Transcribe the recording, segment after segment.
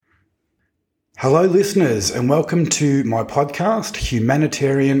Hello, listeners, and welcome to my podcast,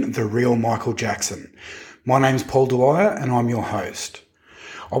 Humanitarian, the Real Michael Jackson. My name's Paul Dwyer, and I'm your host.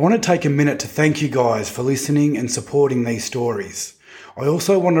 I want to take a minute to thank you guys for listening and supporting these stories. I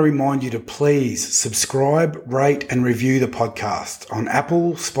also want to remind you to please subscribe, rate, and review the podcast on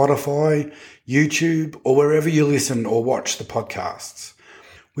Apple, Spotify, YouTube, or wherever you listen or watch the podcasts.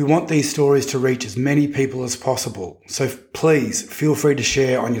 We want these stories to reach as many people as possible, so please feel free to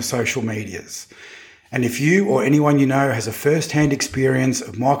share on your social medias. And if you or anyone you know has a first-hand experience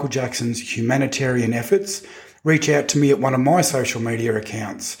of Michael Jackson's humanitarian efforts, reach out to me at one of my social media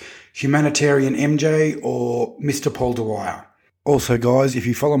accounts, Humanitarian MJ or Mr. Paul Dwyer. Also, guys, if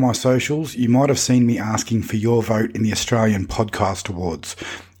you follow my socials, you might have seen me asking for your vote in the Australian Podcast Awards.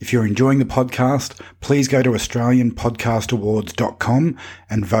 If you're enjoying the podcast, please go to australianpodcastawards.com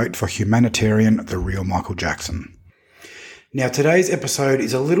and vote for Humanitarian, the Real Michael Jackson. Now, today's episode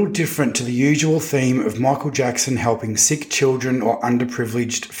is a little different to the usual theme of Michael Jackson helping sick children or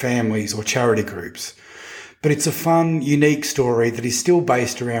underprivileged families or charity groups. But it's a fun, unique story that is still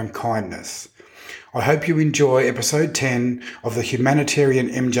based around kindness. I hope you enjoy episode 10 of the Humanitarian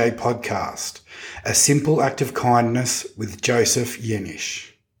MJ podcast, A Simple Act of Kindness with Joseph Yenish.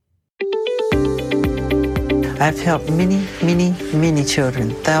 I've helped many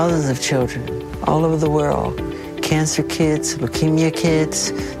children, thousands of children all over the world. Cancer kids, leukemia kids.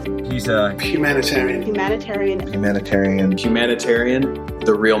 He's a humanitarian,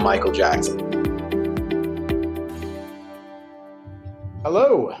 the real Michael Jackson.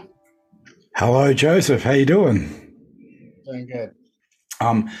 Hello. Hello, Joseph. How you doing? Doing good.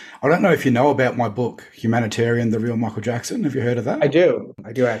 I don't know if you know about my book, Humanitarian, the Real Michael Jackson. Have you heard of that? I do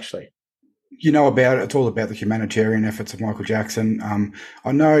actually. You know about it. It's all about the humanitarian efforts of Michael Jackson.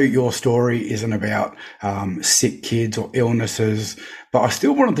 I know your story isn't about sick kids or illnesses, but I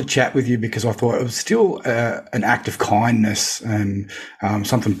still wanted to chat with you because I thought it was still an act of kindness and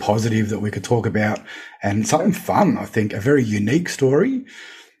something positive that we could talk about and something fun, I think, a very unique story.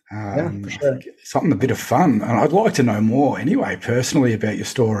 Yeah, for sure. Something a bit of fun. And I'd like to know more anyway, personally, about your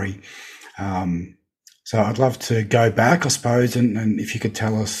story. So I'd love to go back, I suppose, and if you could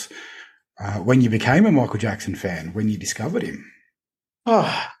tell us when you became a Michael Jackson fan, when you discovered him.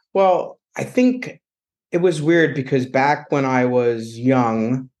 Oh, well, I think it was weird because back when I was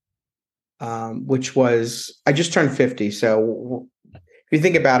young, which was, I just turned 50. So if you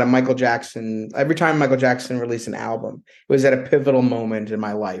think about it, Michael Jackson, every time Michael Jackson released an album, it was at a pivotal moment in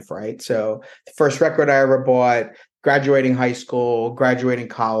my life, right? So the first record I ever bought, graduating high school, graduating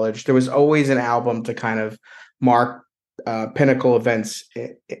college, there was always an album to kind of mark pinnacle events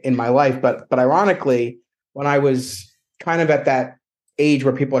in my life. But ironically, when I was kind of at that age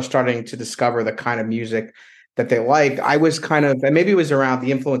where people are starting to discover the kind of music that they like, I was kind of, and maybe it was around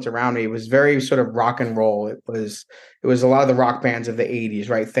the influence around me, it was very sort of rock and roll. It was a lot of the rock bands of the 80s,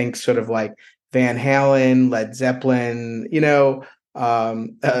 right? Think sort of like Van Halen, Led Zeppelin,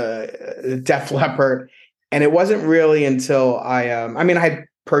 Def Leppard. And it wasn't really until I had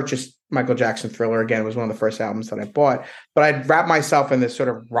purchased Michael Jackson Thriller. Again, it was one of the first albums that I bought, but I'd wrapped myself in this sort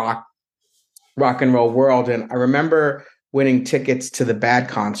of rock and roll world. And I remember winning tickets to the Bad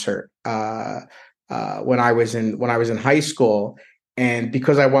concert when I was in high school. And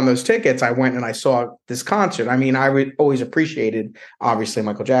because I won those tickets, I went and I saw this concert. I mean, always appreciated, obviously,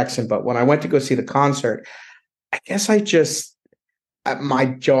 Michael Jackson, but when I went to go see the concert, I guess my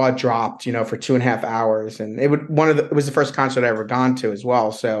jaw dropped, for 2.5 hours. And it was the first concert I ever gone to as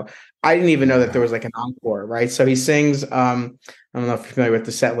well. So I didn't even know that there was like an encore, right? So he sings, I don't know if you're familiar with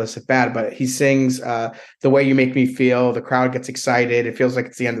the set list of Bad, but he sings The Way You Make Me Feel. The crowd gets excited. It feels like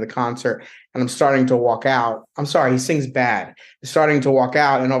it's the end of the concert. And I'm starting to walk out. I'm sorry, he sings Bad. He's starting to walk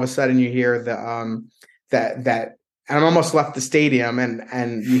out, and all of a sudden you hear and I'm almost left the stadium,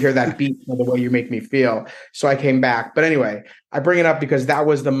 and you hear that beat of The Way You Make Me Feel. So I came back. But anyway, I bring it up because that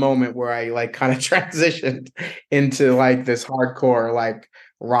was the moment where I like kind of transitioned into like this hardcore like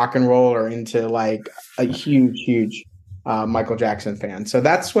rock and roll, or into like a huge Michael Jackson fan. So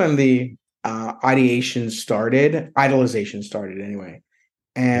that's when the idolization started anyway.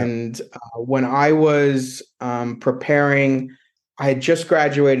 And when I was preparing, I had just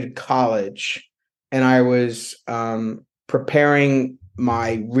graduated college, and I was preparing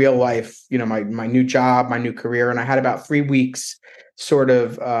my real life, my new job, my new career. And I had about 3 weeks sort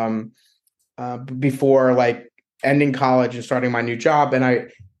of before like ending college and starting my new job.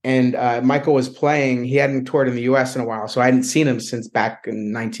 And Michael was playing. He hadn't toured in the US in a while, so I hadn't seen him since back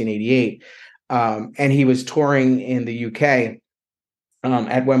in 1988. And he was touring in the UK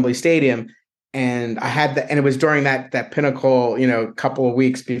at Wembley Stadium. and I had and it was during that pinnacle, couple of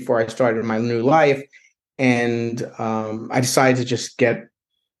weeks before I started my new life, and I decided to just get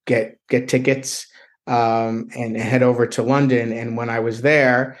tickets, and head over to London. And when I was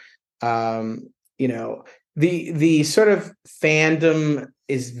there, um, the sort of fandom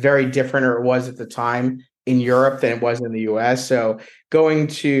is very different, or it was at the time in Europe than it was in the US. So going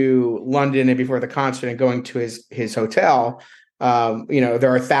to London and before the concert and going to his hotel,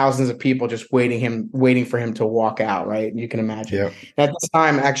 there are thousands of people just waiting for him to walk out, right? You can imagine. Yep. At this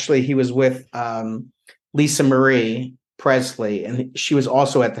time, actually, he was with Lisa Marie Presley, and she was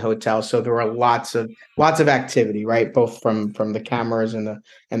also at the hotel. So there were lots of activity, right? Both from the cameras and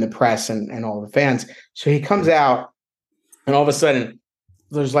the press and all the fans. So he comes out, and all of a sudden,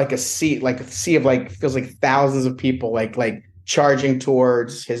 there's like a sea of feels like thousands of people like charging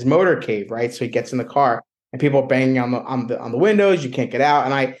towards his motorcade, right? So he gets in the car, and people are banging on the windows. You can't get out,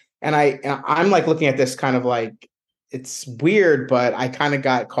 and I'm like looking at this kind of like it's weird, but I kind of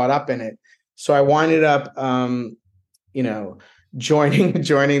got caught up in it. So I winded up, joining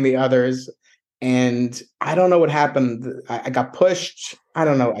the others, and I don't know what happened. I got pushed. I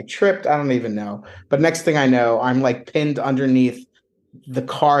don't know. I tripped. I don't even know. But next thing I know, I'm like pinned underneath the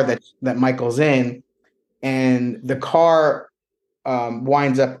car that Michael's in, and the car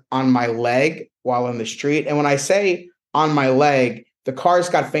winds up on my leg while in the street. And when I say on my leg, the car's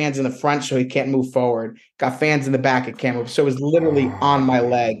got fans in the front, so he can't move forward. Got fans in the back, it can't move. So it was literally on my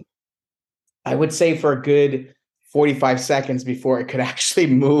leg. I would say for a good 45 seconds before it could actually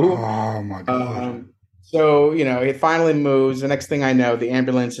move. Oh my God. So, it finally moves. The next thing I know, the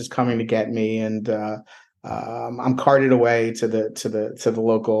ambulance is coming to get me, and I'm carted away to the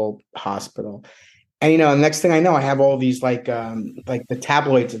local hospital. And the next thing I know, I have all these like the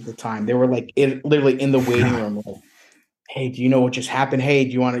tabloids at the time. They were like literally in the waiting room. Like, hey, do you know what just happened? Hey,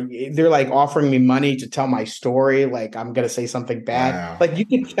 do you want to? They're like offering me money to tell my story. Like I'm gonna say something bad. Wow. Like you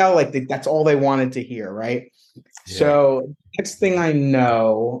can tell, like that's all they wanted to hear, right? Yeah. So next thing I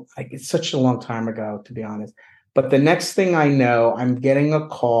know, like it's such a long time ago, to be honest. But the next thing I know, I'm getting a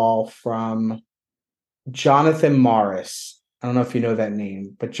call from Jonathan Morris. I don't know if you know that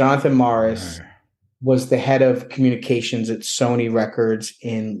name, but Jonathan Morris was the head of communications at Sony Records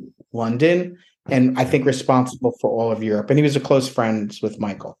in London, and I think responsible for all of Europe. And he was a close friend with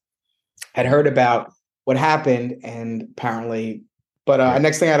Michael. I'd heard about what happened, and apparently, but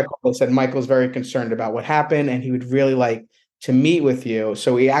next thing I had a call that said Michael's very concerned about what happened, and he would really like to meet with you.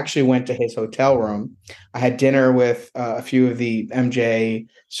 So we actually went to his hotel room. I had dinner with a few of the MJ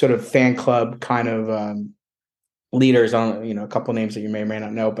sort of fan club kind of leaders on, a couple names that you may or may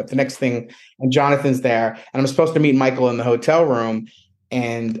not know. But the next thing, and Jonathan's there, and I'm supposed to meet Michael in the hotel room.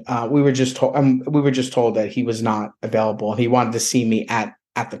 And we were just told that he was not available, and he wanted to see me at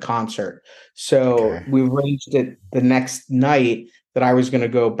the concert. So we arranged it the next night that I was going to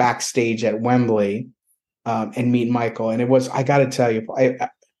go backstage at Wembley and meet Michael. And it was, I got to tell you,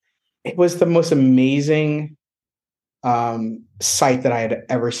 it was the most amazing sight that I had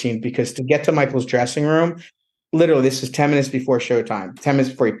ever seen, because to get to Michael's dressing room, literally, this is 10 minutes before showtime, 10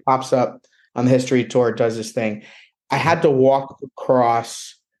 minutes before he pops up on the history tour, does this thing. I had to walk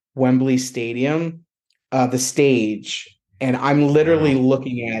across Wembley Stadium, the stage, and I'm literally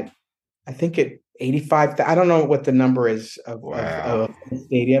looking at, I think at 85. I don't know what the number is of the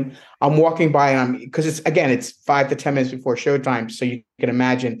stadium. I'm walking by, and because it's 5 to 10 minutes before showtime, so you can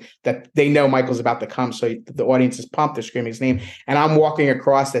imagine that they know Michael's about to come. So the audience is pumped, they're screaming his name, and I'm walking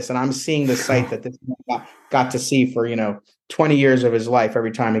across this, and I'm seeing the sight that this man got to see for 20 years of his life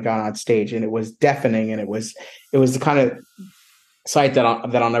every time he got on stage, and it was deafening, and it was the kind of sight that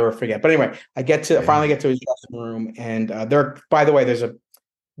I'll never forget. But anyway, I finally get to his dressing room, and by the way,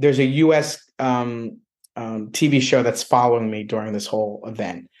 there's a U.S. TV show that's following me during this whole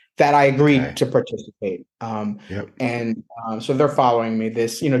event that I agreed to participate. And so they're following me.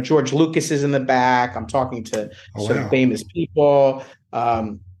 This, George Lucas is in the back. I'm talking to some famous people.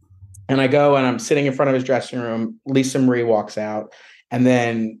 And I go, and I'm sitting in front of his dressing room. Lisa Marie walks out, and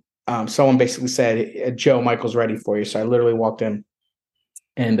then someone basically said, "Joe, Michael's ready for you." So I literally walked in,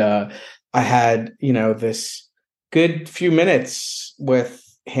 and I had, this good few minutes with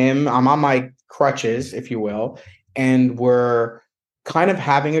him. I'm on my crutches, if you will, and we're kind of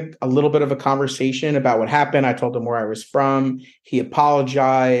having a little bit of a conversation about what happened. I told him where I was from. He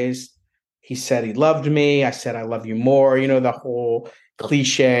apologized. He said he loved me. I said, I love you more. The whole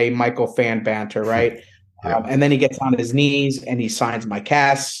cliche Michael fan banter, right? And then he gets on his knees and he signs my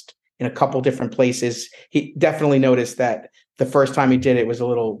cast in a couple different places. He definitely noticed that the first time he did it was a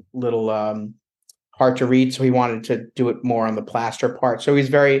little hard to read, so he wanted to do it more on the plaster part. So he's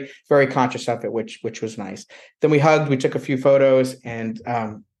very, very conscious of it, which was nice. Then we hugged, we took a few photos, and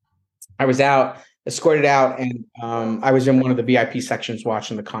I was escorted out, and I was in one of the VIP sections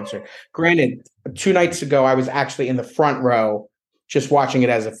watching the concert. Granted, 2 nights ago, I was actually in the front row just watching it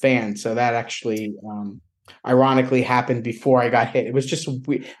as a fan. So that actually ironically happened before I got hit. It was just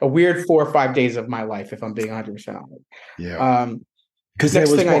a weird 4 or 5 days of my life, if I'm being 100% honest. Yeah. Because there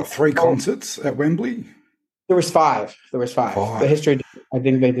was, 3 concerts at Wembley? There was 5. The history, I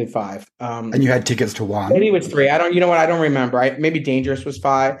think they did 5. And you had tickets to 1? Maybe it was 3. You know what? I don't remember. Maybe Dangerous was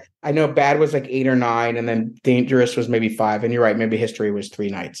 5. I know Bad was like 8 or 9, and then Dangerous was maybe 5. And you're right, maybe History was 3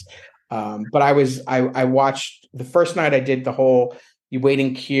 nights. But I watched the first night. I did the whole, you wait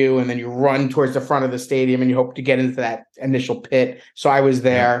in queue and then you run towards the front of the stadium and you hope to get into that initial pit. So I was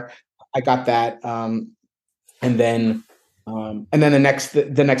there. Yeah. I got that. And then the next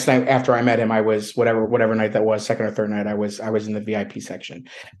night after I met him, I was whatever night that was, second or third night, I was in the VIP section.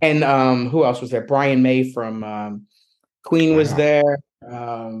 And who else was there? Brian May from Queen was there.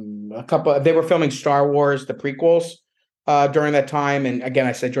 A couple. They were filming Star Wars, the prequels, during that time. And again,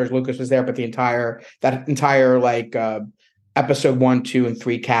 I said George Lucas was there, but that entire like episode 1, 2, and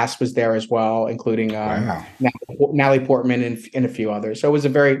 3 cast was there as well, including Natalie Portman and a few others. So it was a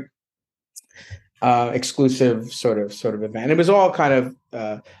very exclusive sort of event. It was all kind of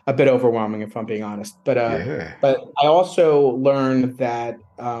a bit overwhelming, if I'm being honest. But I also learned that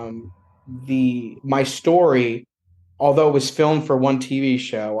my story, although it was filmed for one TV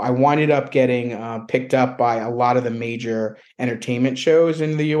show, I winded up getting picked up by a lot of the major entertainment shows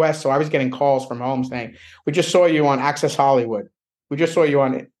in the U.S. So I was getting calls from home saying, "We just saw you on Access Hollywood. We just saw you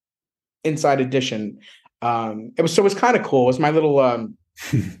on Inside Edition." It was kind of cool. It was my little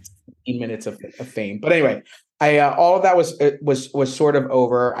 15 minutes of fame. But anyway, all of that was sort of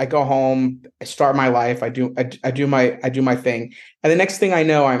over. I go home, I start my life. I do my thing, and the next thing I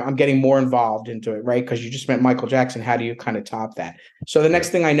know, I'm getting more involved into it, right? Because you just met Michael Jackson. How do you kind of top that? So the next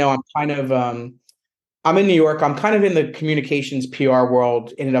thing I know, I'm kind of I'm in New York. I'm kind of in the communications PR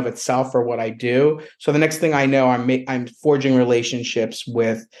world in and of itself for what I do. So the next thing I know, I'm forging relationships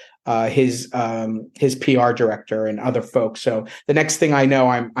with his PR director and other folks. So the next thing I know,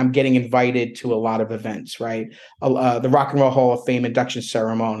 I'm getting invited to a lot of events, right? The Rock and Roll Hall of Fame induction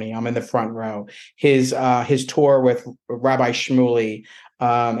ceremony, I'm in the front row. His tour with Rabbi Shmuley,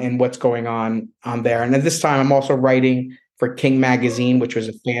 and what's going on there. And at this time, I'm also writing for King Magazine, which was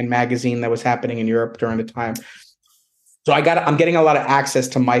a fan magazine that was happening in Europe during the time. So I'm getting a lot of access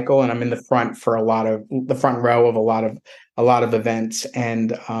to Michael, and I'm in the front for the front row of a lot of events.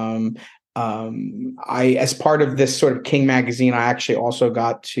 And I, as part of this sort of King Magazine, I actually also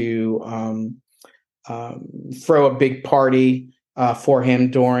got to throw a big party for him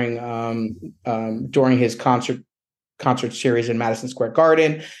during his concert series in Madison Square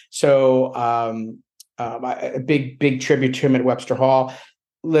Garden. So a big tribute to him at Webster Hall.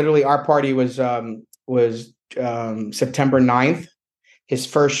 Literally, our party was September 9th, his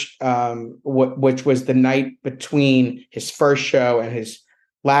first, which was the night between his first show and his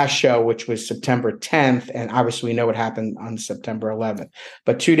last show, which was September 10th. And obviously we know what happened on September 11th.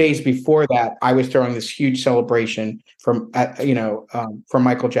 But 2 days before that, I was throwing this huge celebration for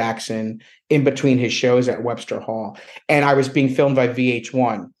Michael Jackson in between his shows at Webster Hall. And I was being filmed by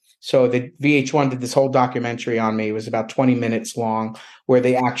VH1. So the VH1 did this whole documentary on me. It was about 20 minutes long, where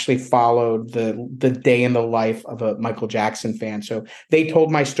they actually followed the day in the life of a Michael Jackson fan. So they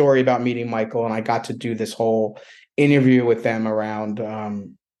told my story about meeting Michael, and I got to do this whole interview with them around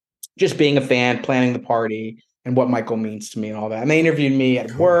just being a fan, planning the party, and what Michael means to me and all that. And they interviewed me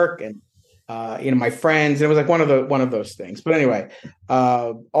at work and my friends. And it was like one of those things. But anyway,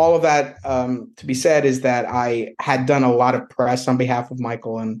 all of that to be said is that I had done a lot of press on behalf of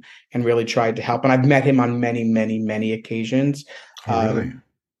Michael and really tried to help. And I've met him on many, many, many occasions. Really?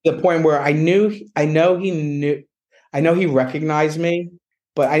 The point where I know he recognized me,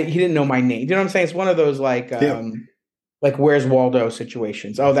 but he didn't know my name. You know what I'm saying? It's one of those like Where's Waldo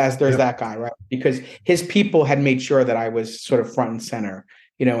situations. Oh, there's that guy, right? Because his people had made sure that I was sort of front and center,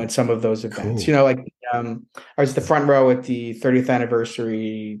 in some of those events. Cool. I was the front row at the 30th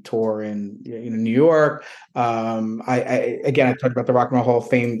anniversary tour in New York. I talked about the Rock and Roll Hall of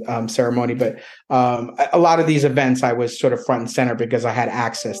Fame ceremony, but a lot of these events I was sort of front and center because I had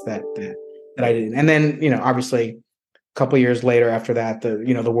access that I didn't. And then obviously a couple of years later after that,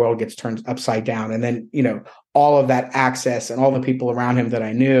 the world gets turned upside down, and then all of that access and all the people around him that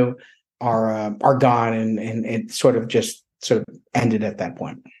I knew are gone, and it sort of ended at that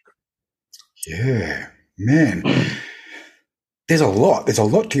point. Yeah, man. There's a lot. There's a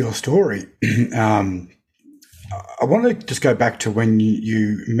lot to your story. I want to just go back to when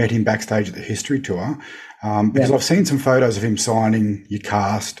you met him backstage at the History Tour, because I've seen some photos of him signing your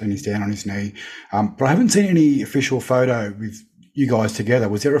cast and he's down on his knee, but I haven't seen any official photo with you guys together.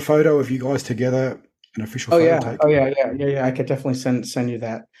 Was there a photo of you guys together, an official photo taken? Oh yeah. I could definitely send you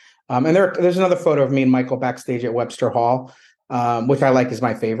that. And there's another photo of me and Michael backstage at Webster Hall, which I like is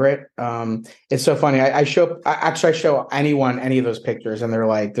my favorite. It's so funny. I show anyone any of those pictures, and they're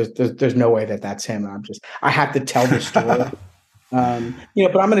like, "There's no way that's him." And I have to tell the story.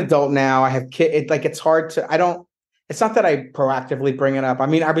 But I'm an adult now. I have kids. It's hard to. I don't. It's not that I proactively bring it up. I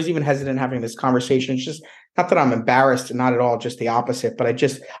mean, I was even hesitant having this conversation. It's just not that I'm embarrassed, not at all. Just the opposite. But I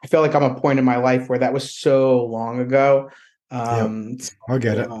feel like I'm at a point in my life where that was so long ago. I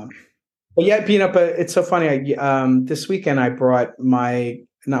get it. But yeah, but it's so funny. This weekend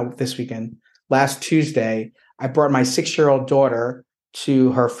last Tuesday, I brought my 6-year-old daughter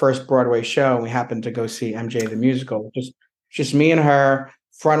to her first Broadway show, and we happened to go see MJ the musical. Just me and her,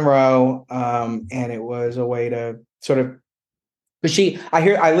 front row, and it was a way to sort of. But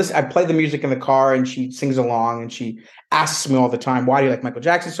I play the music in the car, and she sings along, and she asks me all the time, "Why do you like Michael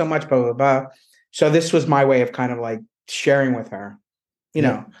Jackson so much?" Blah blah blah. So this was my way of kind of like sharing with her,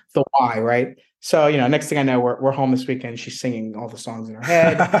 the why, right? So next thing I know, we're home this weekend. She's singing all the songs in her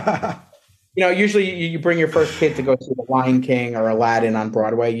head. Usually you bring your first kid to go see The Lion King or Aladdin on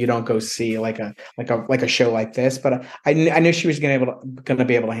Broadway. You don't go see like a show like this. But I knew she was going to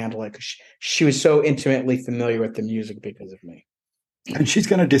be able to handle it because she was so intimately familiar with the music because of me. And she's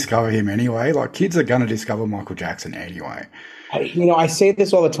going to discover him anyway. Like, kids are going to discover Michael Jackson anyway. I say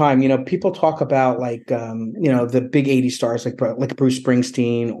this all the time. People talk about the big 80s stars like Bruce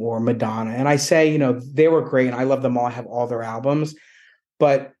Springsteen or Madonna, and I say they were great and I love them all. I have all their albums,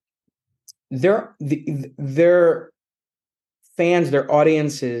 but their fans, their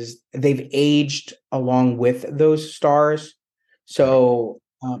audiences, they've aged along with those stars. So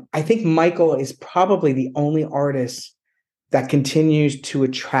I think Michael is probably the only artist that continues to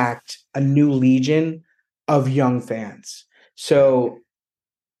attract a new legion of young fans. So,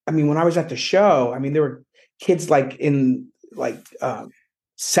 I mean, when I was at the show, I mean, there were kids in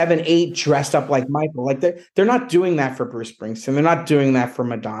 7, 8 dressed up like Michael. Like they're not doing that for Bruce Springsteen. They're not doing that for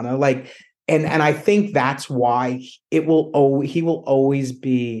Madonna. And I think that's why he will always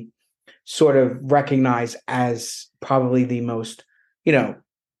be sort of recognized as probably the most,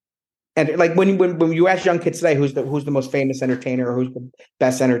 and like when you ask young kids today who's the most famous entertainer or who's the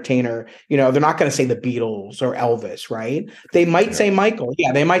best entertainer, they're not going to say the Beatles or Elvis, right? They might say Michael,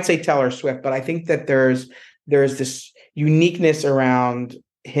 yeah, they might say Taylor Swift, but I think that there's this uniqueness around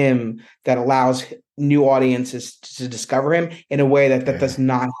him that allows new audiences to discover him in a way that does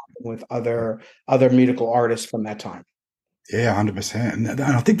not happen with other musical artists from that time. Yeah, 100%. And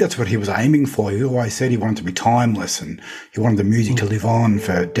I think that's what he was aiming for. He always said he wanted to be timeless and he wanted the music to live on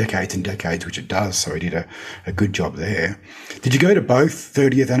for decades and decades, which it does. So he did a good job there. Did you go to both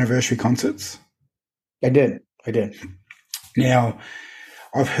 30th anniversary concerts? I did. Now,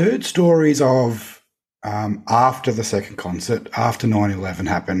 I've heard stories of after the second concert, after 9/11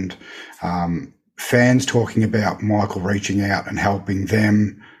 happened, fans talking about Michael reaching out and helping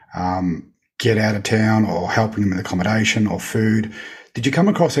them get out of town or helping them with accommodation or food. Did you come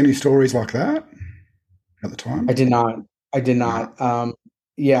across any stories like that at the time? I did not.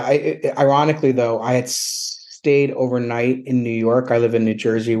 Ironically, though, I had stayed overnight in New York. I live in New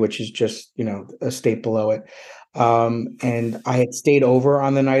Jersey, which is just, a state below it. And I had stayed over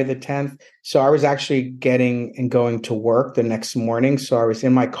on the night of the 10th. So I was actually going to work the next morning. So I was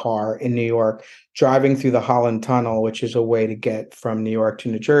in my car in New York, driving through the Holland Tunnel, which is a way to get from New York to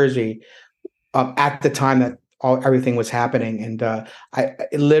New Jersey. At the time that everything was happening. And I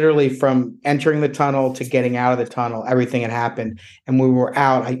literally, from entering the tunnel to getting out of the tunnel, everything had happened. And when we were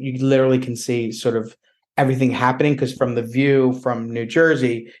out, you literally can see sort of everything happening because from the view from New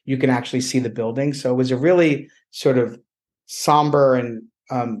Jersey, you can actually see the building. So it was a really sort of somber and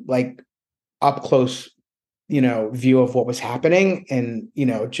up close, view of what was happening. And,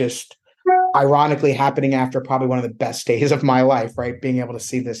 just ironically happening after probably one of the best days of my life, right? Being able to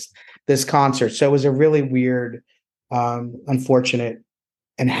see this concert. So it was a really weird, unfortunate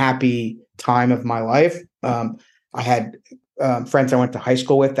and happy time of my life. I had friends I went to high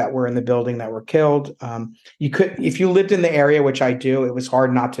school with that were in the building that were killed. If you lived in the area, which I do, it was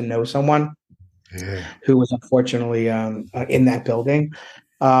hard not to know someone who was unfortunately in that building.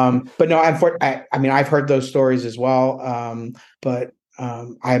 But no, I've heard those stories as well. But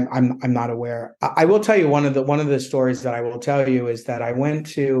I'm not aware. I will tell you one of the stories that I will tell you is that I went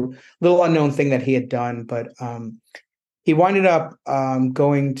to a little unknown thing that he had done, but he winded up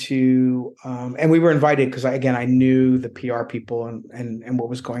going to, and we were invited because I knew the PR people and what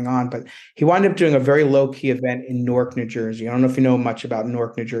was going on. But he wound up doing a very low key event in Newark, New Jersey. I don't know if you know much about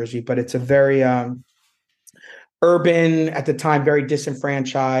Newark, New Jersey, but it's a very urban, at the time, very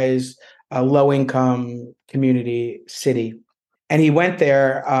disenfranchised, low income community city. And he went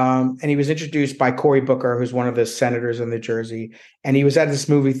there, and he was introduced by Cory Booker, who's one of the senators in New Jersey. And he was at this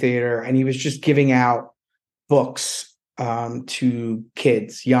movie theater, and he was just giving out books to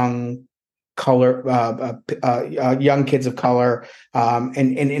kids, young young kids of color, and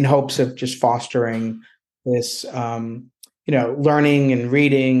in hopes of just fostering this, learning and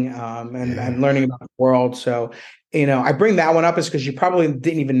reading, and learning about the world. So, I bring that one up is because you probably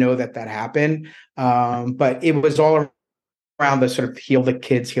didn't even know that happened, but it was all around the sort of heal the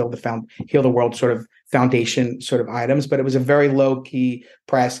kids, heal the world sort of foundation sort of items. But it was a very low key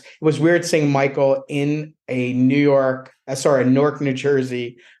press. It was weird seeing Michael in a Newark, New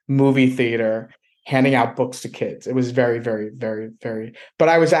Jersey movie theater handing out books to kids. It was very, very, very, very. But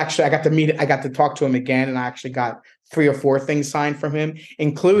I got to talk to him again, and I actually got 3 or 4 things signed from him,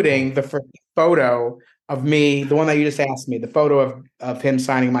 including the first photo of me, the one that you just asked me, the photo of him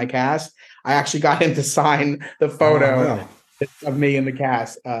signing my cast. I actually got him to sign the photo. Oh, wow. Of me in the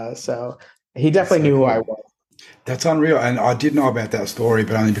cast. So he definitely knew who I was. That's unreal. And I did know about that story,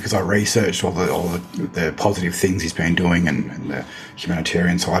 but only because I researched all the positive things he's been doing and the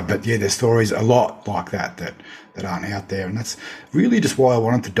humanitarian side. But yeah, there's stories a lot like that aren't out there. And that's really just why I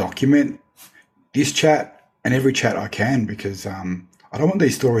wanted to document this chat and every chat I can, because I don't want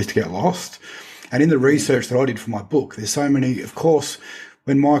these stories to get lost. And in the research that I did for my book, there's so many, of course,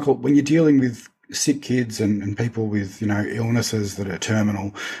 when you're dealing with sick kids and people with, illnesses that are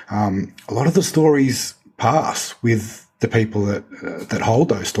terminal, a lot of the stories pass with the people that hold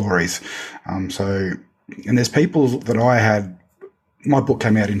those stories. And there's people that my book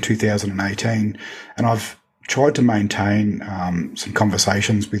came out in 2018, and I've tried to maintain some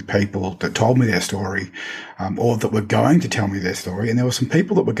conversations with people that told me their story, or that were going to tell me their story. And there were some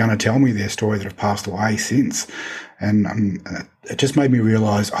people that were going to tell me their story that have passed away since. And it just made me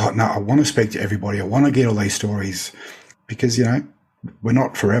realize, I want to speak to everybody. I want to get all these stories because, we're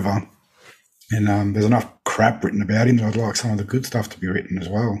not forever. And there's enough crap written about him that I'd like some of the good stuff to be written as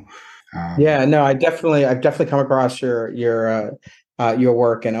well. I've definitely come across your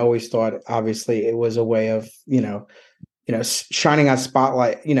work, and always thought, obviously, it was a way of, shining a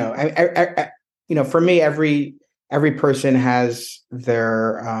spotlight. For me, every person has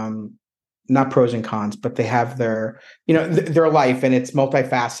their, not pros and cons, but they have their, their life, and it's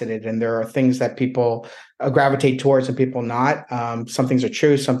multifaceted, and there are things that people gravitate towards and people not. Some things are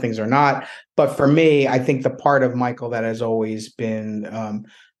true, some things are not. But for me, I think the part of Michael that has always been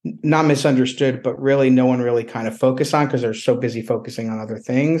not misunderstood, but really no one really kind of focused on because they're so busy focusing on other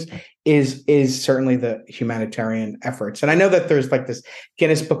things, is certainly the humanitarian efforts. And I know that there's like this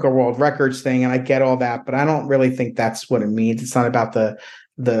Guinness Book of World Records thing, and I get all that, but I don't really think that's what it means. It's not about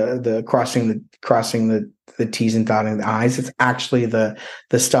the crossing the T's and dotting the I's. It's actually the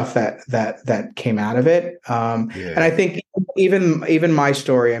stuff that came out of it. And I think even my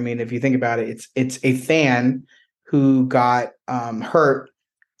story, I mean, if you think about it, it's a fan who got hurt.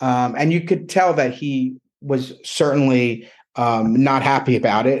 And you could tell that he was certainly not happy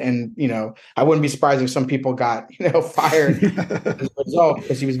about it. And, I wouldn't be surprised if some people got, fired as a result,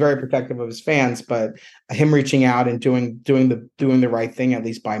 because he was very protective of his fans. But him reaching out and doing the right thing, at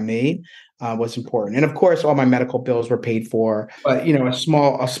least by me, was important. And of course, all my medical bills were paid for. But, a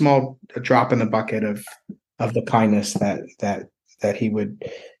small drop in the bucket of the kindness that he would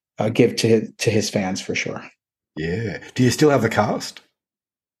give to his fans, for sure. Yeah. Do you still have the cast?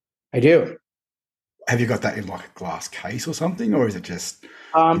 I do. Have you got that in like a glass case or something, or is it just?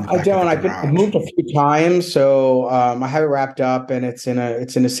 I don't. I've moved a few times, so I have it wrapped up, and it's in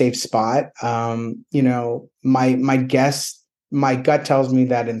a safe spot. My gut tells me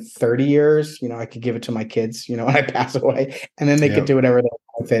that in 30 years, I could give it to my kids, when I pass away, and then they could do whatever they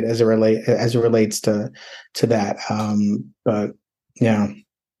want with it as it relates to that. But yeah.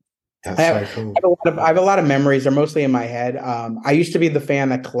 That's so cool. I have a lot of memories. They're mostly in my head. I used to be the fan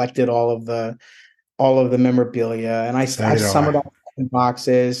that collected all of the memorabilia, and I some of that in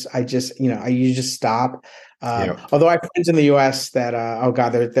boxes. I just, you just stop. Although I have friends in the U.S. that,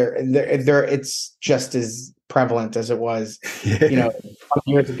 they're it's just as prevalent as it was, 20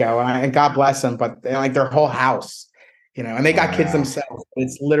 years ago. And God bless them, but they're like their whole house, and they got kids themselves.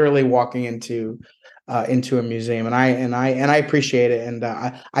 It's literally walking into a museum, and I appreciate it, and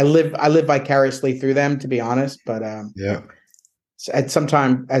I live vicariously through them, to be honest. But at some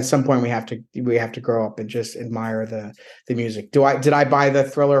point we have to grow up and just admire the music. Did I buy the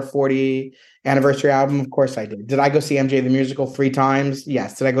Thriller 40 anniversary album? Of course I did. Did I go see MJ the Musical 3 times?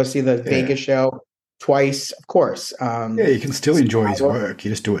 Yes. Did I go see the Vegas show twice? Of course. You can still enjoy his work.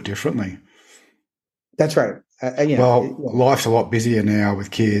 You just do it differently. That's right. Life's a lot busier now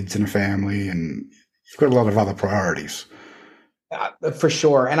with kids and a family, and you've got a lot of other priorities. For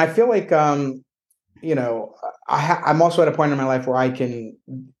sure. And I feel like, I'm also at a point in my life where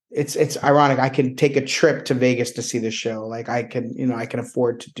it's ironic. I can take a trip to Vegas to see the show. Like I can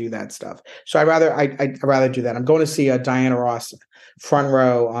afford to do that stuff. So I'd rather do that. I'm going to see Diana Ross front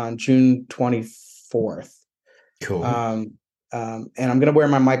row on June 24th. Cool. And I'm going to wear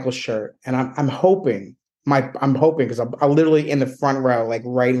my Michael shirt, and I'm hoping because I'm literally in the front row, like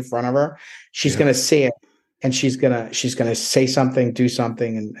right in front of her. She's going to see it. And she's gonna say something, do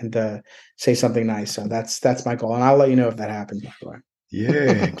something, and say something nice. So that's my goal, and I'll let you know if that happens. By the way.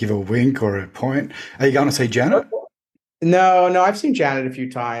 Yeah, give a wink or a point. Are you going to see Janet? No, I've seen Janet a few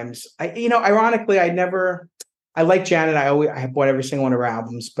times. Ironically, I like Janet. I bought every single one of her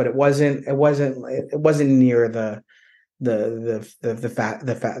albums, but it wasn't near the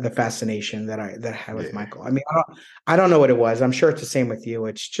fascination that I had with Michael. I mean, I don't know what it was. I'm sure it's the same with you.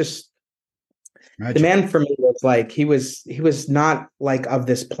 It's just. Magic. The man for me was like he was not like of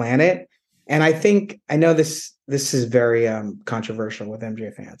this planet, and I know this is very controversial with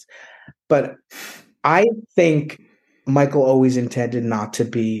MJ fans, but I think Michael always intended not to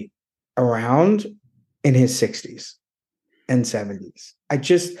be around in his 60s and 70s.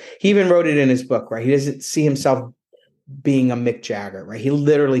 He even wrote it in his book, right? He doesn't see himself being a Mick Jagger, right? He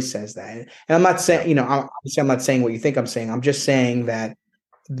literally says that, and I'm not saying I'm not saying what you think I'm saying. I'm just saying that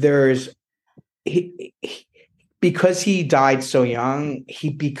because he died so young,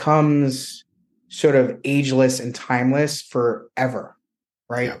 he becomes sort of ageless and timeless forever,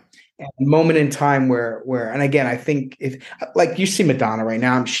 right? Yeah. And a moment in time where, and again, I think if like you see Madonna right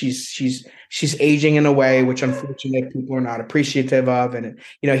now, she's aging in a way which unfortunately people are not appreciative of, and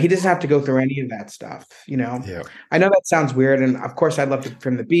he doesn't have to go through any of that stuff. Yeah. I know that sounds weird, and of course I'd love for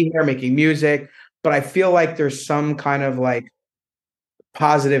him to be here making music, but I feel like there's some kind of like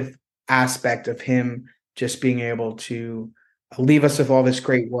positive aspect of him just being able to leave us with all this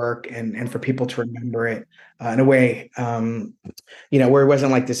great work and for people to remember it in a way, where he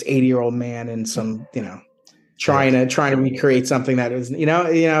wasn't like this 80-year-old man and some, trying to recreate something that is,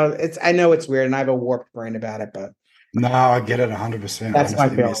 I know it's weird and I have a warped brain about it, but no, I get it 100%. That's my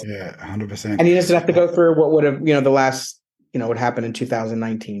feeling. Yeah, 100%. And he doesn't have to go through what would have, the last, what happened in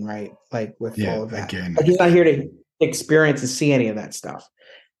 2019, right? Like with all of that. Again, like he's not here to experience and see any of that stuff.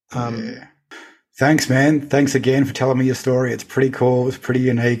 Thanks, man. Thanks again for telling me your story. It's pretty cool. It's pretty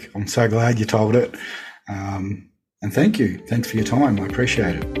unique. I'm so glad you told it. And thank you. Thanks for your time. I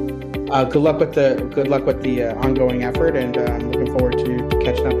appreciate it. Good luck with the ongoing effort, and I'm looking forward to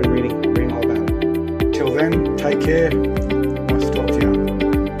catching up and reading all about it. Till then, take care.